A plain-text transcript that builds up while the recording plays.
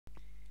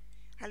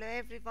Hello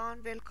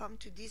everyone, welcome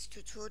to this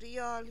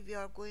tutorial. We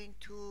are going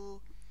to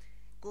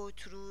go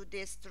through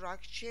the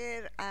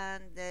structure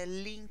and the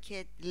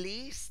linked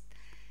list,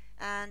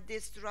 and the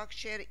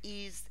structure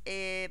is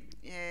a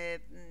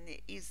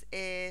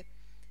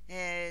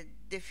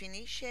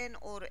definition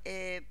or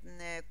a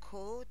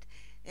code.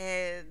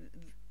 uh,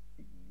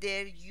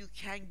 there you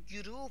can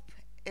group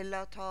a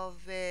lot of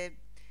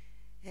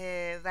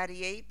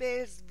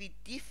variables with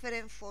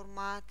different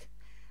format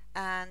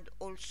and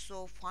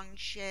also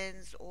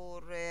functions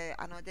or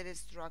another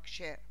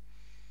structure,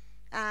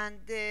 and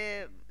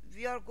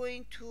we are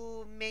going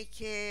to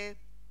make a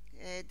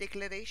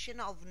declaration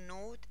of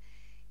node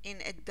in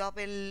a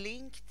double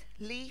linked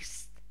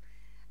list,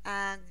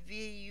 and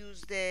we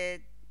use the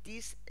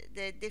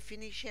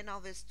definition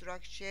of a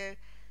structure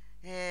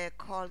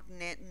called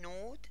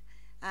node,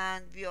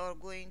 and we are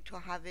going to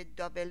have a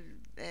double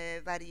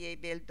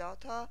variable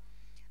data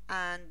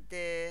and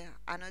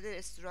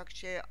another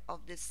structure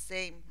of the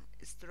same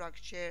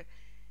structure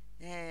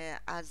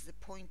as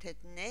pointed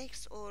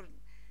next, or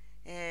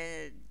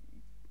uh,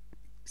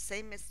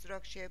 same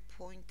structure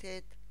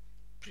pointed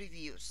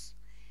previous.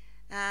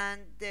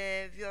 And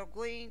we are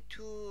going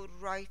to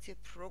write a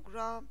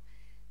program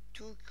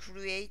to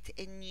create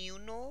a new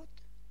node,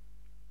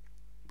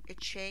 a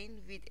chain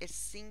with a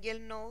single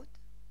node,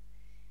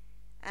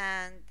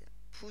 and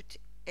put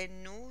a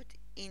node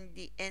in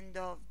the end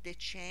of the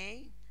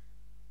chain,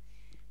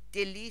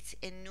 delete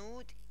a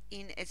node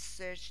in a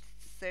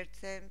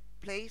certain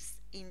place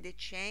in the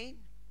chain,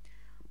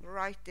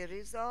 write the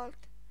result,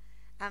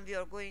 and we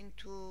are going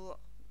to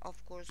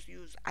of course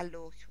use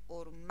alloc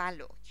or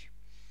malloc,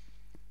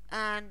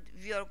 and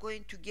we are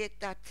going to get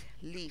that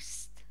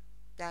list.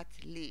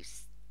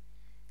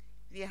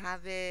 We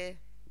have a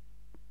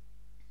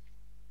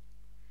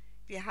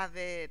we have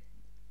a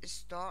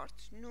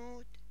start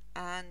node,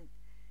 and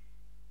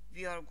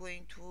we are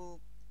going to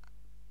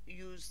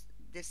use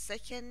the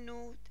second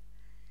node,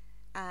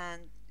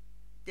 and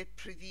the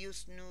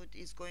previous node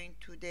is going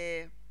to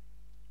the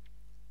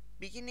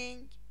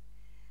beginning,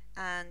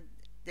 and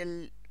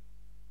the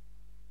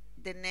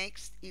the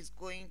next is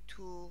going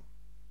to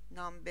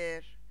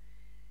number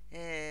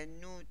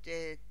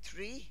node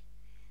 3,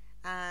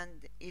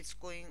 and it's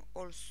going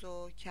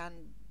also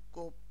can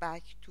go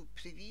back to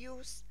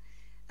previous,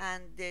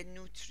 and the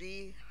node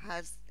 3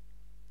 has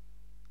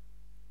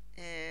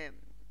um,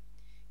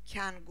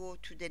 can go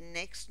to the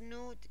next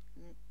node,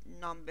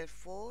 number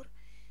 4,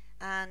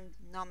 and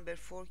number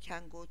 4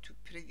 can go to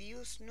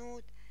previous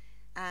node,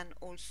 and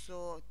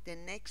also the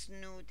next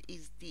node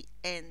is the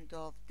end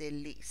of the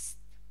list.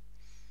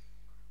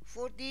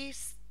 For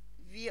this,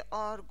 we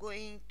are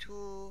going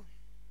to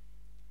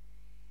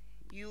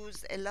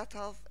use a lot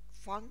of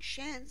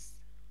functions,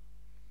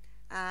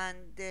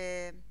 and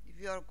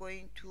we are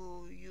going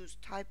to use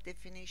type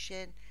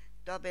definition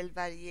double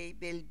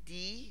variable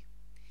d,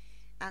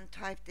 and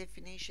type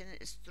definition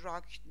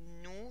struct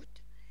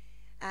node,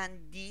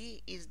 and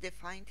d is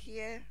defined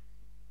here,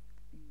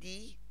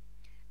 d,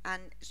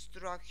 and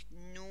struct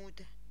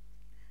node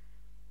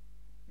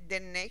the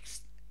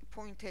next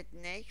pointed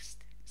next,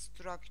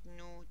 struct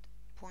node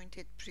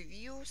pointed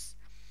previous,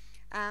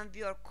 and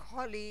we are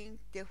calling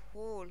the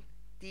whole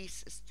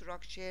this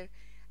structure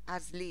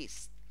as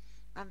list,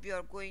 and we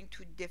are going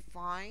to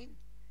define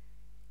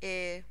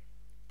a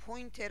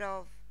pointer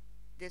of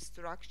the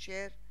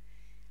structure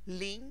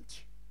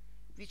link,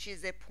 which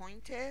is a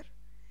pointer,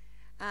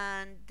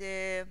 and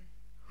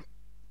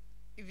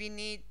we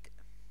need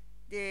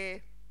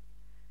the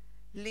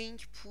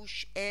link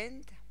push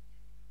end.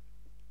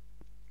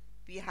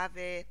 We have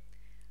a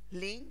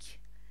link,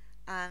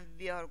 and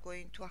we are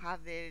going to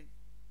have a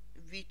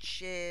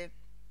which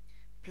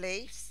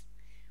place.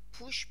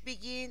 Push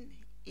begin,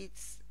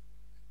 it's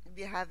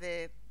we have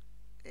a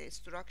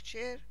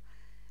structure,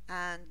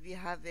 and we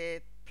have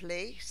a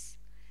place,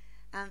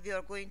 and we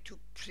are going to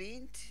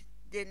print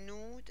the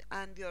node,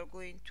 and we are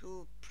going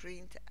to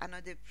print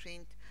another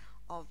print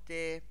of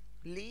the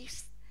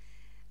list,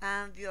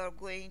 and we are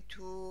going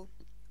to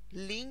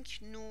link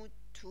node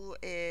to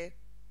a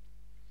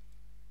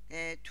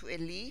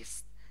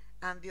list,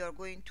 and we are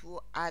going to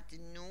add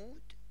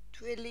node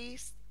to a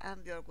list,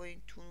 and we are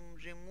going to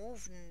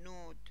remove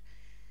node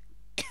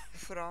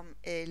from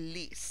a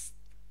list.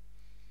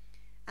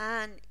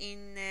 And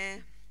in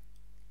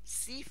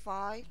C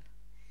file,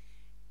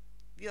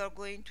 we are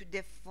going to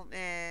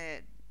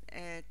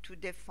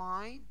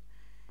define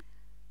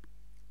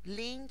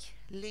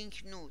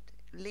link node.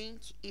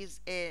 Link is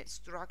a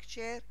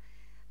structure,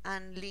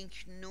 and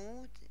link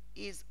node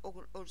is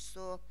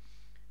also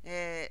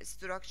a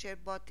structure,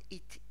 but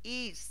it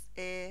is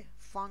a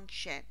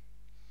function,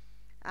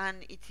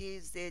 and it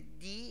is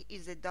d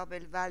is a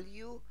double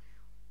value,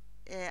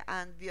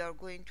 and we are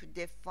going to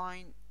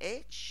define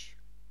h,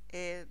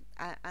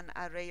 an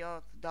array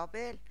of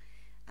double,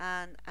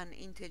 and an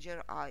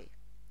integer I.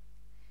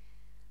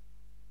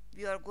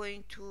 We are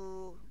going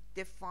to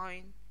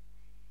define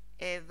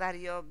a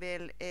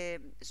variable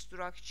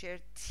structure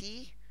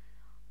t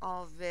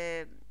of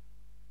a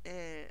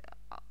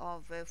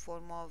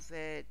form of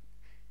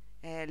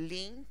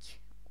link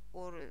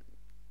or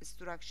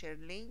structure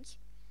link,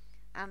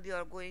 and we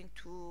are going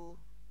to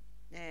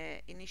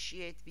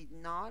initiate with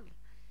null,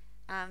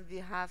 and we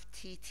have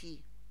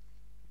tt,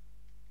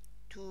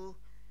 two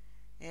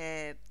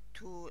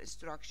two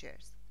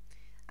structures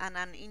and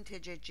an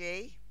integer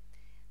j,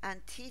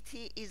 and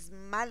tt is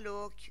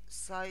malloc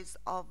size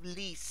of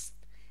list,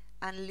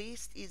 and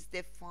list is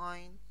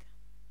defined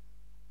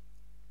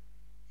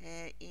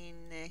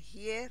in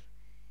here.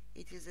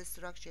 It is a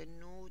structure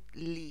node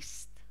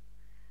list,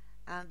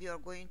 and we are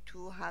going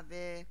to have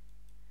a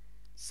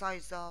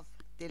size of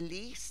the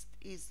list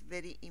is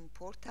very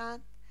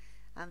important,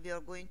 and we are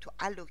going to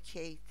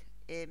allocate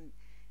a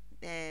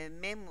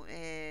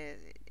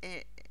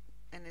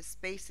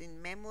space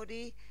in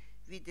memory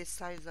with the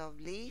size of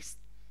list,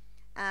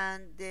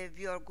 and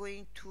we are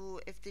going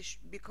to, if this,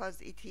 because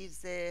it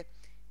is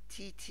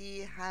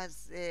tt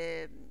has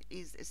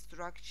is a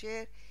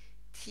structure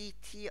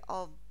tt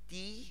of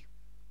d,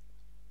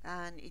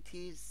 and it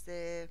is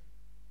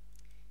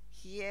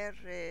here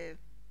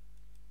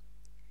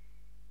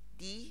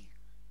d,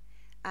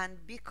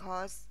 and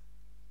because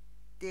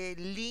the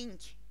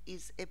link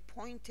is a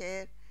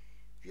pointer,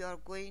 we are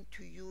going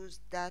to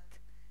use that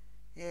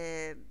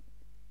uh,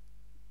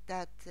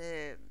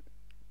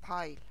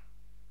 pile,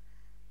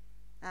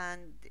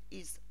 and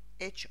is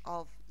h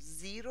of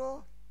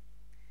 0,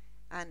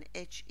 and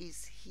h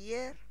is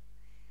here,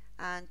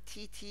 and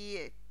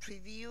tt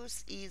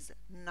previous is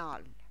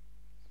null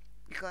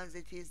because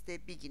it is the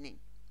beginning.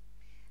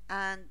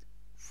 And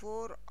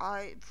for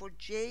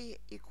j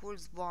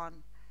equals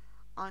 1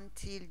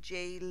 until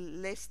j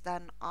less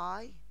than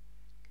I,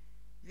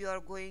 we are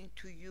going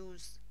to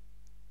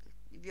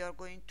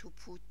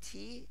put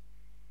t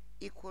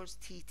equals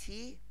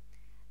tt,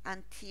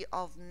 and t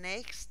of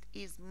next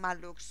is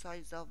malloc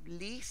size of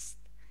list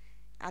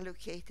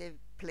allocated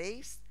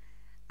place,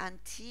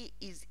 and t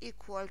is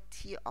equal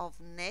t of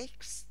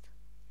next,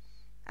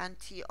 and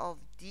t of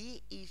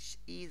d is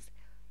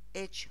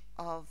h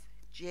of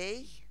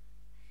j,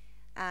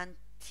 and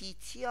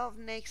tt of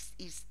next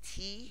is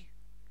t,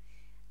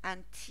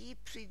 and t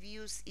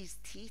previous is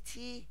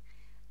tt,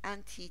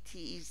 and tt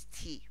is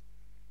t,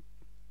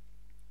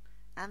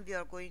 and we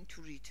are going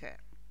to return.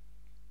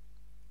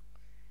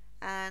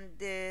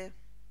 And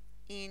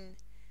in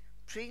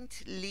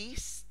print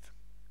list,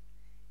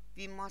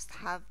 we must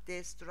have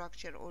the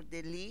structure or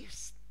the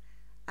list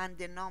and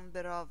the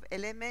number of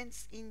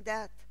elements in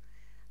that,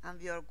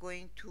 and we are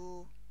going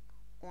to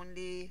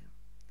only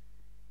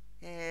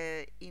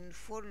in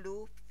for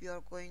loop we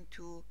are going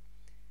to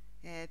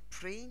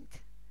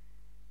print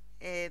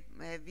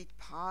with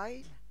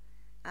pile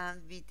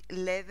and with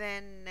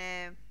 11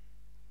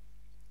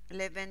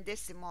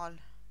 decimal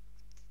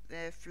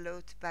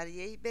float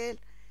variable,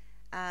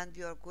 and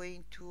we are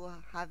going to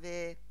have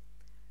a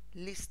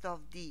list of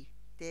the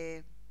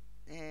uh,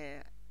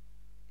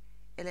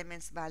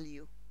 elements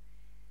value,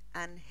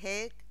 and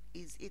head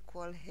is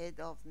equal head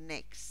of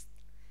next,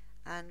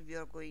 and we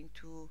are going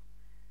to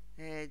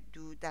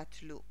do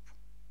that loop.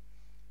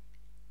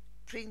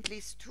 Print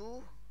list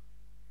 2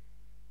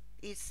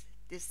 is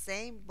the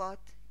same, but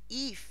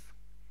if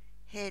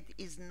head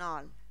is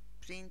null,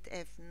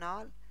 printf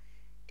null,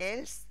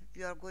 else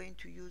we are going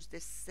to use the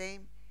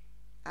same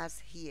as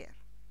here.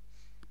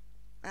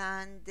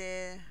 And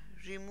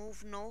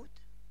remove node,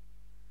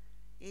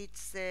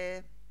 it's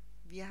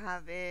we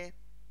have a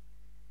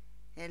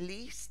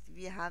list,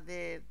 we have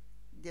a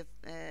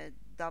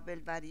double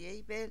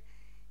variable,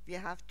 we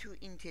have two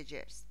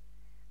integers,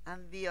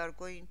 and we are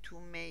going to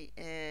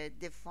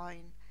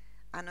define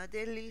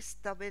another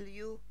list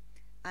w,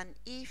 and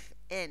if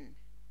n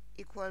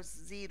equals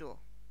 0,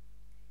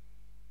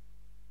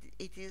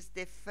 it is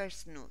the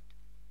first node,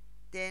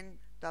 then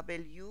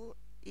w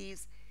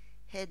is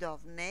head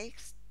of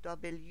next,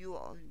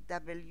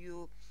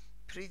 w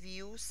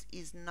previous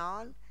is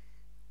null,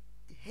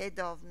 head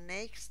of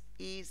next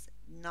is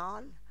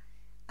null,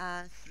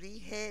 and free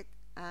head,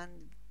 and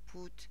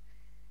put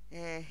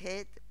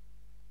head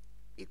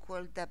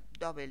equal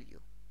w,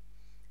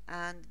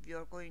 and we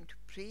are going to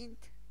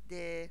print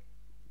the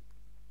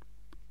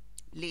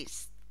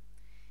list.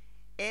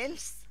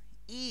 Else,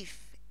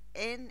 if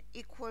n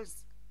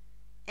equals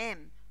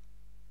m,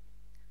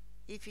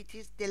 if it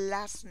is the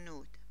last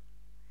node,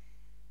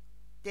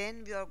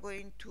 then we are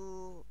going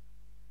to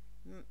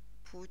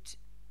put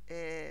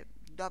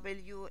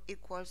w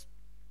equals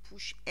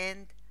push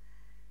end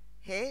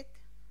head,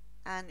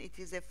 and it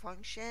is a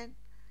function,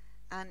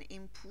 and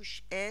in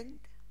push end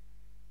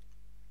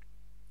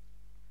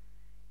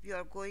we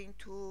are going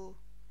to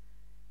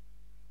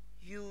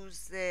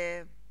use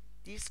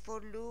this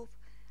for loop,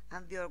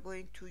 and we are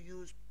going to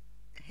use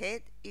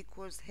head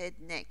equals head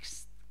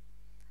next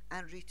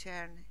and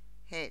return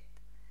head,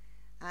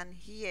 and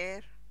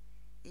here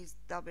is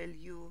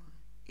w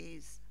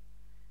is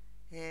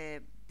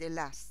the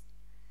last,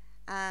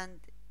 and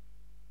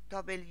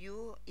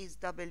w is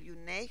w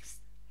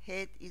next,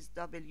 head is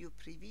w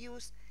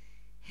previous,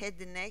 head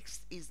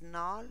next is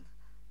null,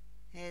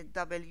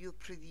 w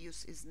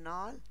previous is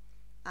null,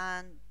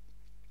 and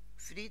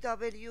free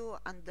w,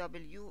 and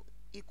w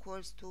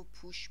equals to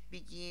push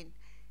begin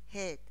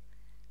head,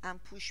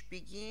 and push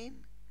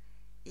begin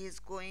is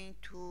going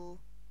to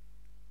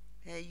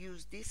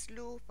use this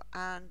loop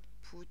and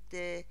put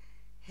the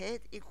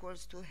head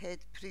equals to head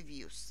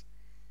previous,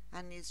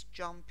 and is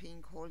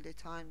jumping all the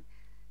time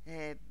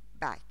uh,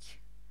 back.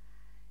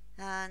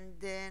 And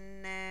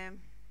then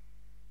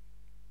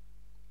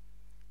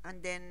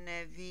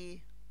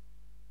we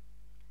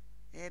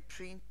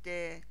print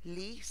the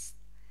list,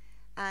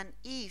 and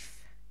if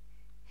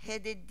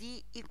head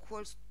d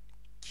equals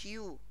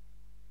q,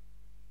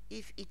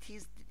 if it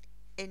is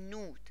a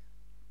node,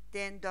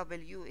 then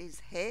w is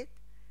head,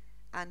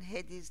 and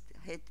head is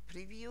head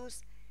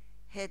previous,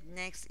 head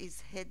next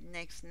is head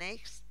next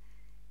next,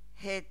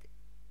 head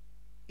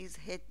is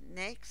head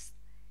next,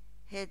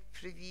 head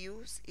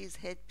previous is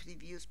head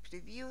previous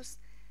previous,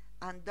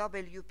 and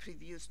w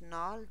previous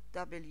null,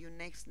 w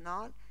next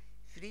null,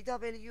 free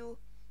w,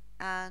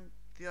 and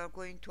we are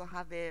going to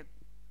have a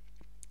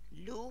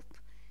loop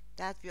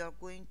that we are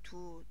going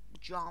to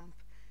jump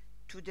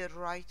to the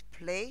right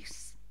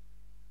place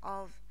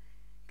of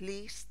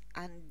list,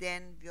 and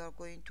then we are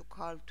going to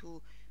call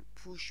to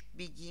push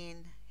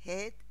begin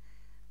head,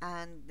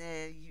 and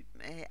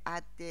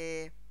add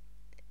the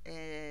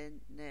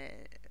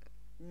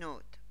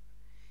node,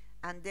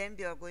 and then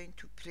we are going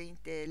to print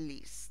the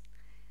list.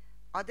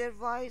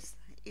 Otherwise,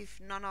 if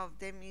none of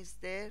them is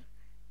there,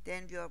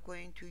 then we are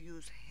going to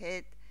use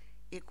head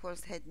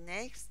equals head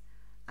next,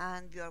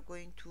 and we are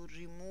going to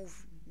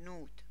remove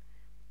node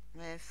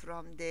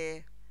from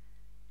uh,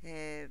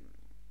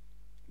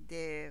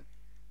 the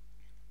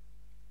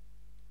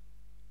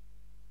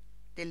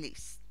the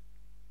list,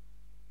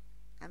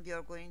 and we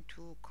are going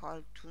to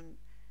call to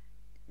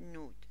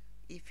node.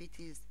 If it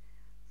is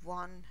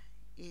one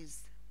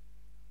is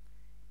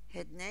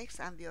head next,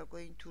 and we are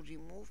going to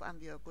remove, and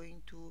we are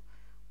going to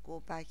go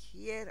back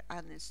here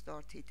and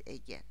start it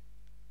again.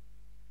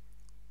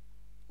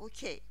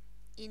 Okay,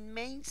 in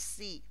main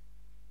C,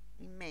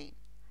 in main,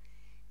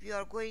 we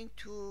are going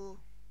to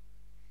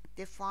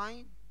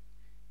define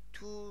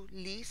two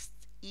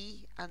lists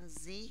E and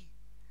Z,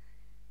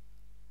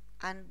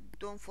 and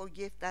don't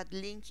forget that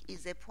link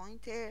is a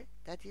pointer.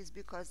 That is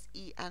because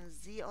E and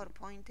Z are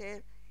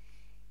pointer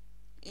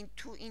in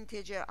two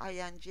integer I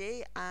and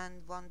j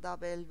and one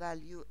double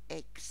value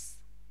x.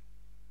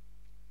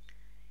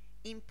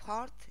 In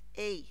part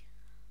A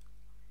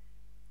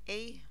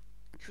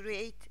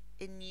create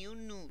a new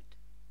node,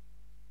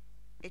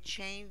 a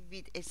chain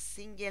with a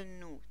single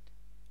node.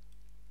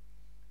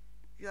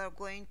 You are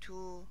going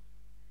to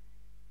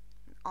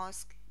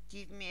ask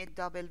give me a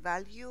double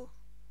value,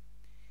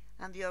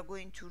 and we are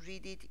going to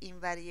read it in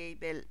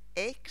variable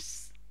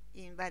x,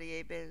 in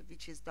variable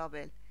which is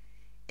double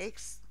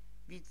x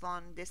with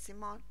one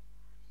decimal,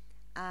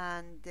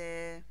 and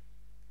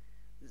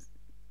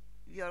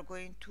we are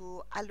going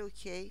to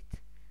allocate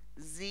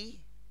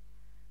z,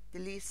 the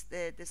list,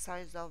 the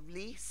size of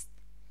list,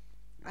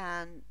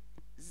 and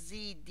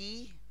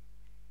zd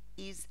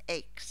is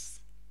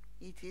x,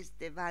 it is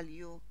the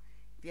value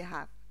we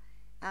have,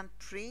 and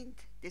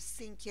print the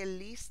single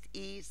list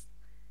is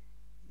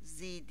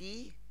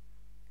zd,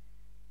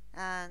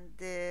 and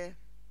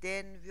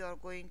then we are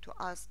going to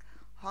ask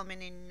how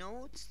many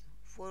nodes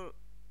for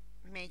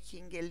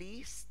making a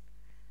list,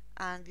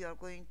 and we are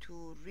going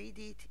to read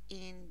it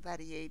in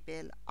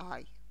variable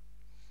I,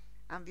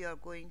 and we are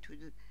going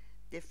to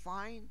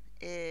define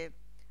a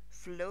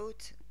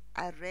float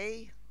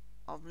array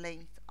of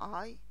length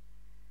I,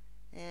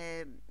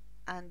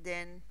 and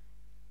then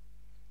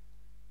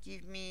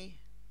give me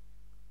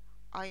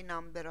I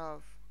number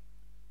of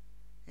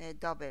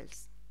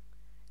doubles,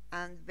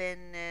 and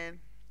when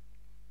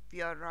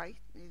we are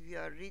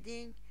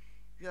reading,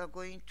 we are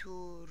going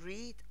to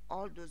read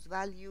all those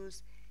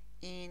values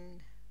in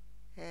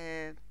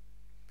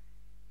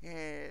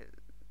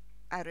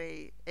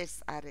array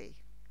S array,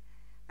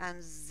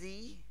 and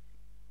z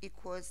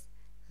equals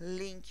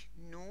link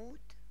node,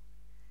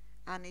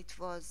 and it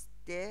was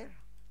there,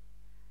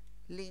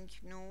 link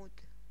node,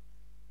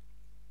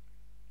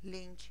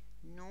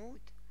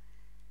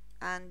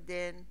 and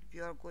then we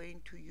are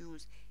going to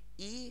use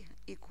E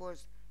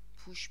equals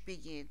push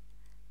begin,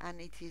 and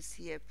it is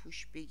here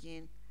push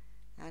begin,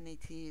 and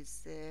it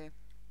is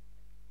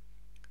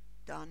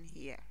done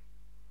here.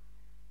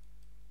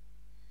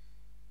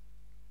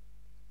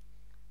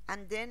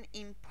 And then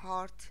in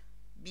part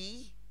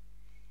B,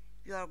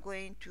 we are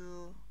going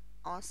to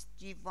ask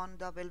give one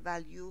double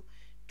value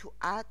to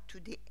add to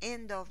the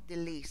end of the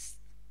list,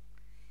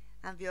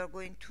 and we are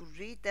going to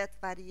read that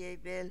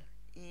variable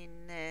in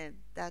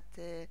that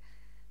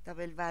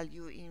double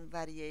value in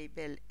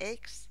variable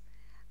x,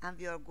 and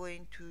we are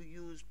going to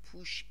use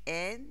push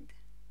end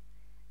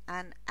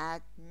and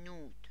add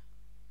node.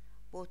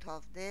 Both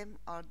of them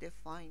are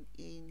defined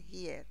in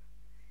here,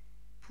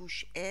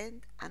 push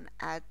end and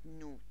add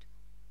node.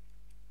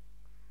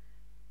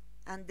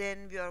 And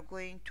then we are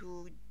going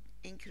to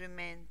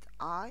increment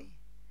I,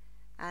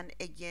 and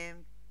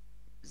again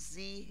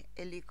z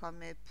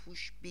elikame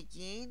push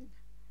begin,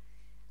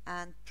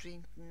 and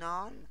print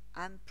null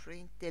and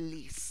print the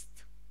list.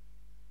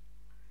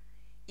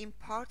 In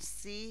part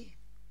C,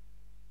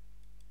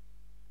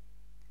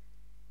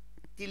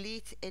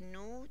 delete a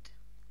node.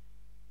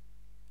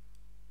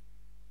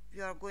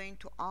 We are going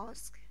to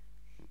ask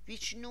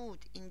which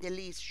node in the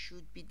list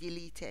should be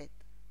deleted.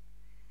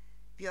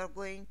 We are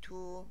going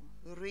to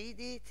read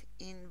it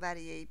in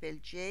variable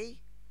j.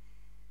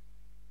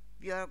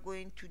 We are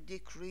going to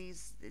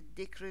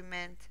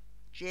decrement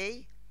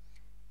j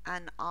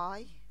and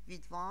I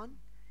with 1,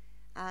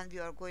 and we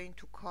are going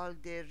to call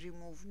the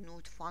remove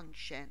node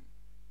function,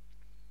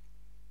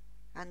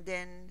 and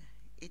then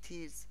it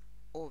is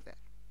over.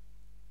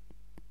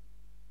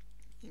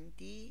 In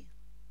D,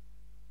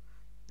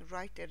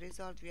 write the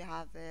result. We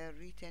have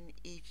written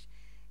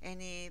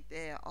any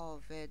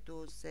of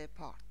those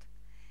part.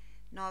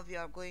 Now we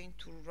are going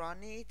to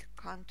run it.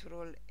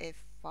 Control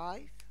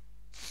F5.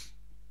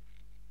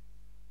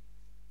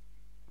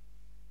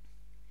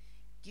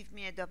 Give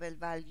me a double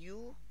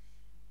value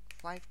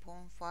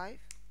 5.5.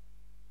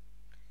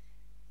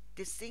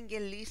 The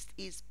single list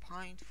is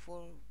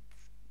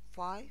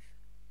 0.45,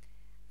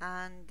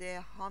 and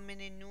how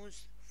many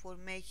nodes for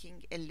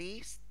making a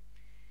list?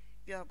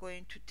 We are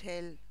going to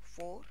tell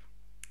 4.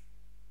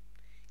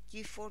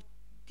 Give 4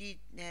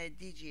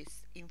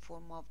 digits in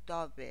form of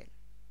double.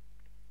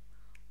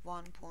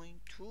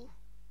 1.2,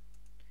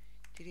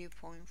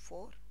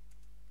 3.4,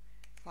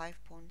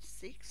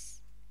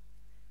 5.6,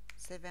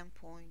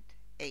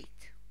 7.8,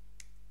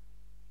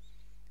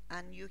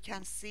 and you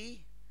can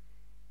see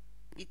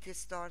it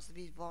starts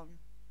with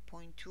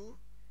 1.2,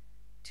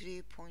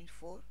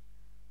 3.4,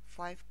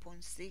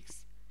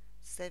 5.6,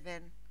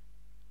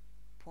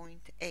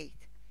 7.8,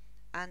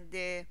 and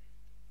the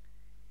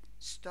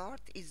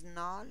start is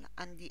null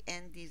and the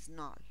end is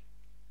null.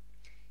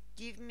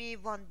 Give me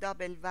one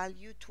double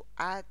value to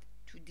add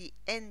to the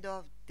end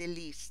of the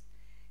list.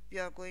 We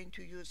are going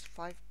to use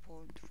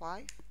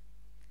 5.5,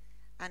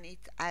 and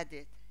it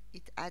added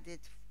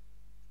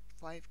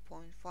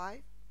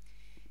 5.5.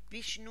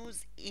 Which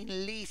nodes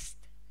in list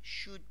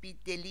should be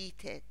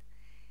deleted?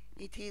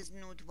 It is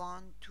node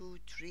 1, 2,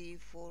 3,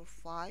 4,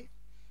 5,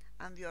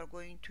 and we are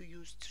going to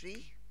use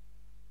 3,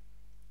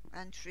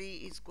 and 3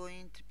 is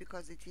going to,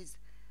 because it is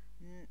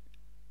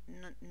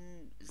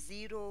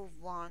 0,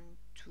 1,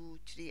 2,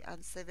 3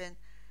 and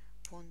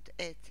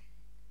 7.8.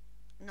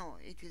 No,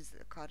 it is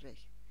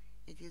correct.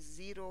 It is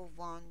 0,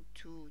 1,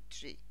 2,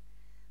 3,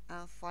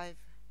 and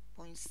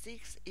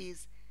 5.6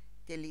 is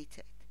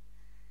deleted,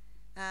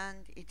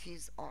 and it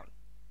is all.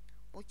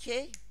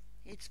 Okay,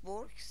 it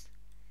works,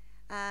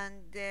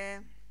 and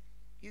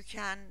you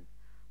can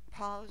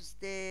pause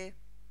the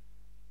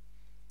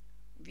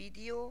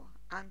video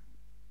and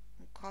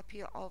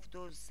copy of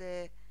those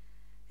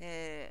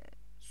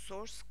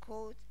source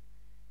code,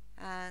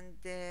 and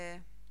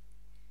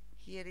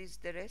here is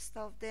the rest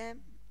of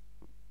them.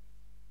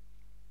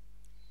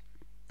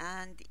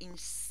 And in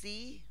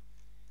C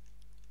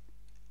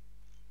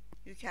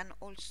you can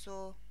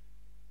also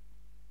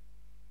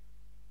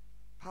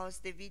pause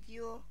the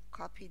video,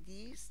 copy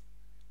these,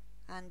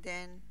 and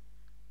then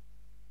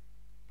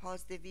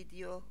pause the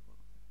video,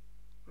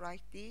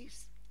 write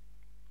these,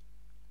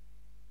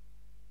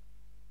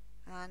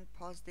 and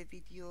pause the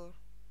video,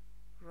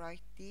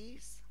 write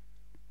these,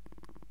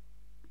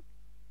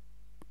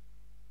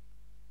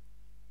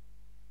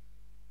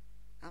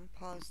 and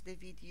pause the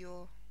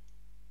video,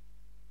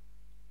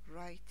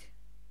 write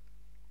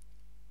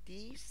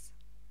these.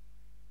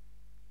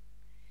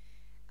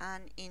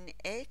 And in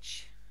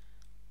H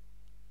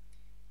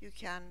you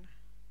can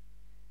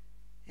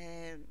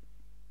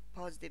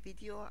pause the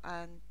video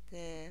and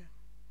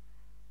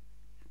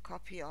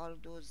copy all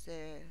those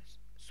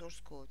source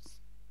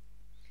codes,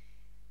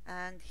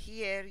 and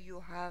here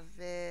you have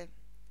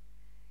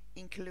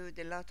include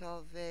a lot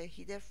of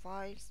header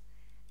files,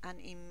 and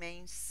in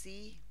main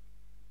C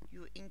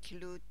you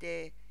include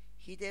the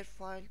header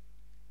file,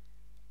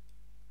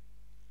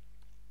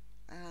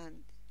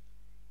 and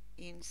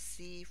in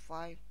C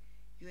file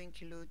you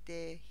include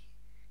the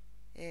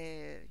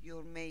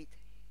your made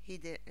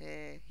header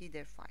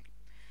file.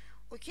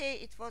 Okay,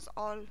 it was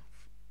all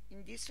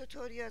in this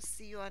tutorial.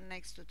 See you on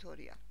next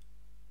tutorial.